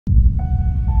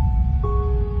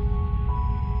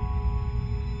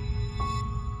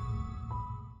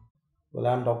Well,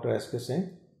 I am Dr. S.K. Singh.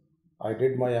 I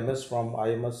did my MS from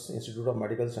IMS Institute of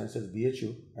Medical Sciences,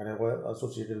 BHU, and I was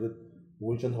associated with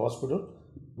Woolchand Hospital.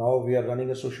 Now we are running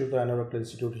a Sushruta Anorectal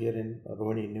Institute here in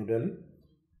Rohini, New Delhi.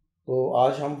 तो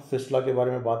आज हम fistula के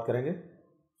बारे में बात करेंगे।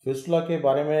 Fistula के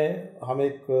बारे में हम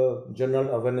एक general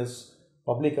awareness,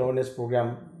 public awareness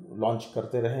programme launch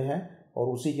करते रहे हैं और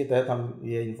उसी के तहत हम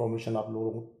ये इन्फॉर्मेशन आप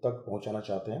लोगों तक पहुंचाना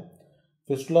चाहते हैं।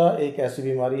 फिस्टुला एक ऐसी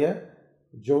बीमारी है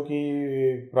जो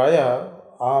कि प्रायः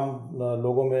आम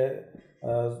लोगों में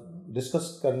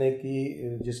डिस्कस करने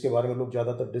की, जिसके बारे में लोग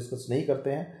ज़्यादातर डिस्कस नहीं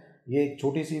करते हैं। ये एक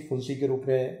छोटी सी फुंसी के रूप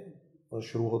में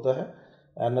शुरू होता है।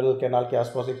 एनल कैनाल के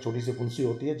आसपास एक छोटी सी फुंसी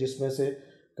होती है जिसमें से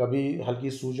कभी हल्की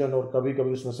सूजन और कभी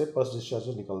कभी उसमें से पस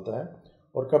डिस्चार्ज निकलता है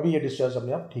और कभी ये डिस्चार्ज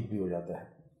अपने आप ठीक भी हो जाता है।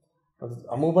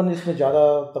 अमूमन इसमें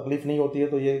ज़्यादा तकलीफ़ नहीं होती है,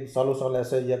 तो ये सालों साल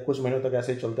ऐसे या कुछ महीनों तक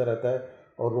ऐसे ही चलता रहता है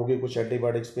और रोगी कुछ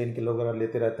एंटीबायोटिक्स, पेन किलर वगैरह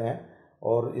लेते रहते हैं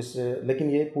और लेकिन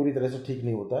ये पूरी तरह से ठीक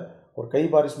नहीं होता है और कई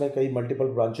बार इसमें कई मल्टीपल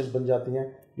ब्रांचेस बन जाती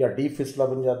हैं या डीप फिस्टुला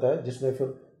बन जाता है, जिसमें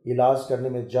फिर इलाज करने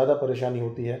में ज़्यादा परेशानी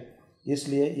होती है।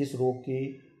 इसलिए इस रोग की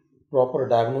प्रॉपर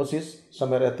डायग्नोसिस,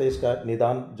 समय रहते इसका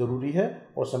निदान जरूरी है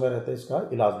और समय रहते इसका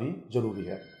इलाज भी जरूरी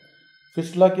है।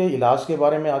 फिस्टुला के इलाज के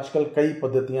बारे में आजकल कई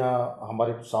पद्धतियां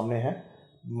हमारे सामने हैं।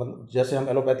 जैसे हम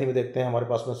एलोपैथी में देखते हैं, हमारे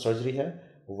पास में सर्जरी है,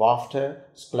 वाफ्ट है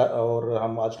और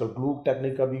हम आजकल ग्लू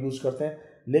टेक्निक का भी यूज़ करते हैं।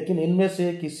 लेकिन इनमें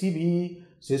से किसी भी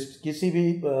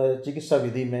चिकित्सा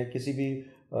विधि में, किसी भी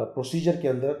प्रोसीजर के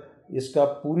अंदर इसका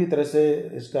पूरी तरह से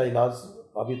इसका इलाज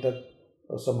अभी तक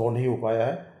संभव नहीं हो पाया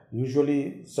है।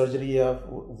 यूजुअली सर्जरी या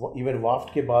इवन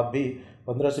वाफ्ट के बाद भी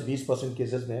 15 से 20%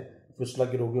 केसेस में फिस्टुला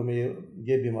के रोगियों में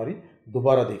ये बीमारी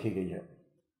दोबारा देखी गई है।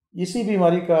 इसी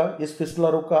बीमारी का, इस फिस्टुला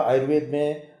रोग का आयुर्वेद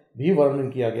में भी वर्णन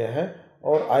किया गया है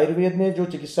और आयुर्वेद में जो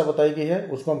चिकित्सा बताई गई है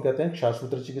उसको हम कहते हैं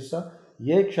क्षारसूत्र चिकित्सा।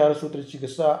 ये क्षारसूत्र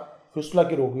चिकित्सा फिस्टुला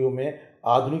के रोगियों में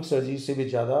आधुनिक सर्जरी से भी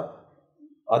ज़्यादा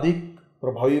अधिक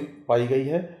प्रभावी पाई गई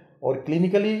है और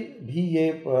क्लिनिकली भी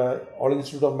ये all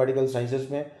institute of medical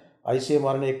sciences में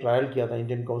ICMR ने एक ट्रायल किया था,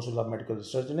 Indian council of medical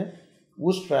research ने।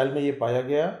 उस ट्रायल में ये पाया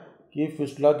गया कि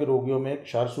फिस्टुला के रोगियों में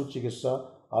क्षारसूत्र चिकित्सा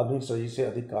आधुनिक सर्जरी से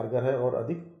अधिक कारगर है और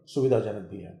अधिक सुविधाजनक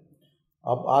भी है।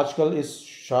 अब आजकल इस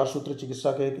क्षारसूत्र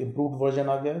चिकित्सा का एक इम्प्रूव्ड वर्जन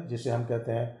आ गया है जिसे हम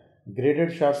कहते हैं ग्रेडेड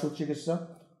क्षारसूत्र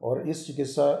चिकित्सा। और इस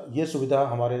चिकित्सा, ये सुविधा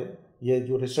हमारे, ये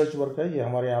जो रिसर्च वर्क है ये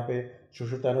हमारे यहाँ पे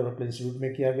सुश्रुत एनोरेक्टल इंस्टीट्यूट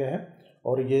में किया गया है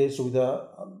और ये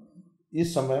सुविधा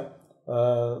इस समय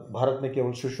भारत में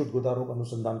केवल सुश्रुत गुदा रोग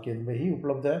अनुसंधान केंद्र में ही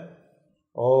उपलब्ध है।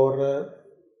 और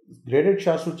ग्रेडेड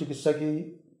क्षारसूत्र चिकित्सा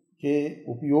के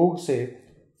उपयोग से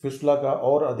फिस्टुला का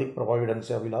और अधिक प्रभावी ढंग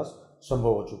से इलाज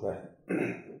संभव हो चुका है।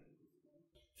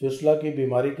 फिस्टुला की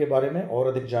बीमारी के बारे में और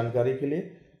अधिक जानकारी के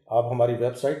लिए आप हमारी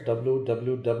वेबसाइट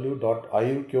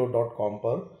www.ayurcure.com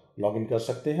पर लॉगिन कर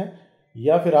सकते हैं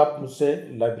या फिर आप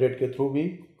मुझसे लाइब्रेट के थ्रू भी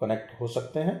कनेक्ट हो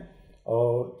सकते हैं।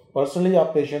 और पर्सनली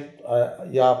आप पेशेंट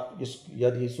या आप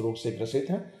यदि इस रोग से ग्रसित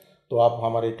हैं तो आप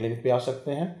हमारे क्लिनिक पे आ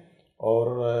सकते हैं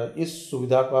और इस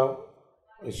सुविधा का,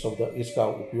 इसका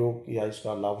उपयोग या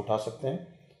इसका लाभ उठा सकते हैं।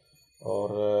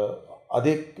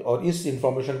 और इस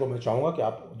इंफॉर्मेशन को मैं चाहूँगा कि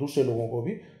आप दूसरे लोगों को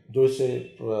भी जो इससे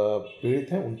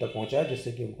पीड़ित हैं उन तक पहुँचाएं,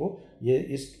 जिससे कि उनको ये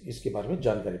इसके बारे में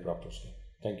जानकारी प्राप्त हो सके।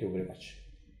 Thank you very much.